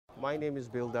My name is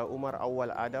Builder Umar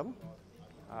Awal Adam.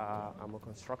 I'm a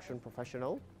construction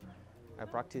professional. I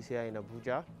practice here in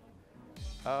Abuja.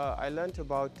 I learned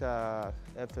about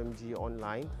FMG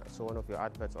online. I saw one of your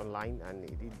adverts online and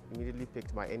it immediately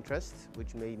piqued my interest,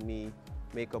 which made me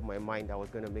make up my mind I was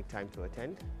going to make time to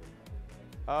attend.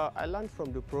 I learned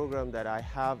from the program that I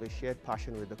have a shared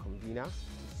passion with the convener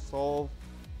to solve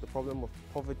the problem of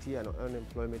poverty and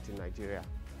unemployment in Nigeria.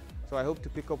 So I hope to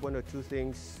pick up one or two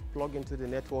things, plug into the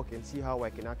network and see how I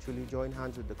can actually join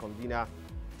hands with the convener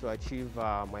to achieve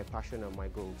my passion and my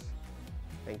goals.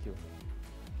 Thank you.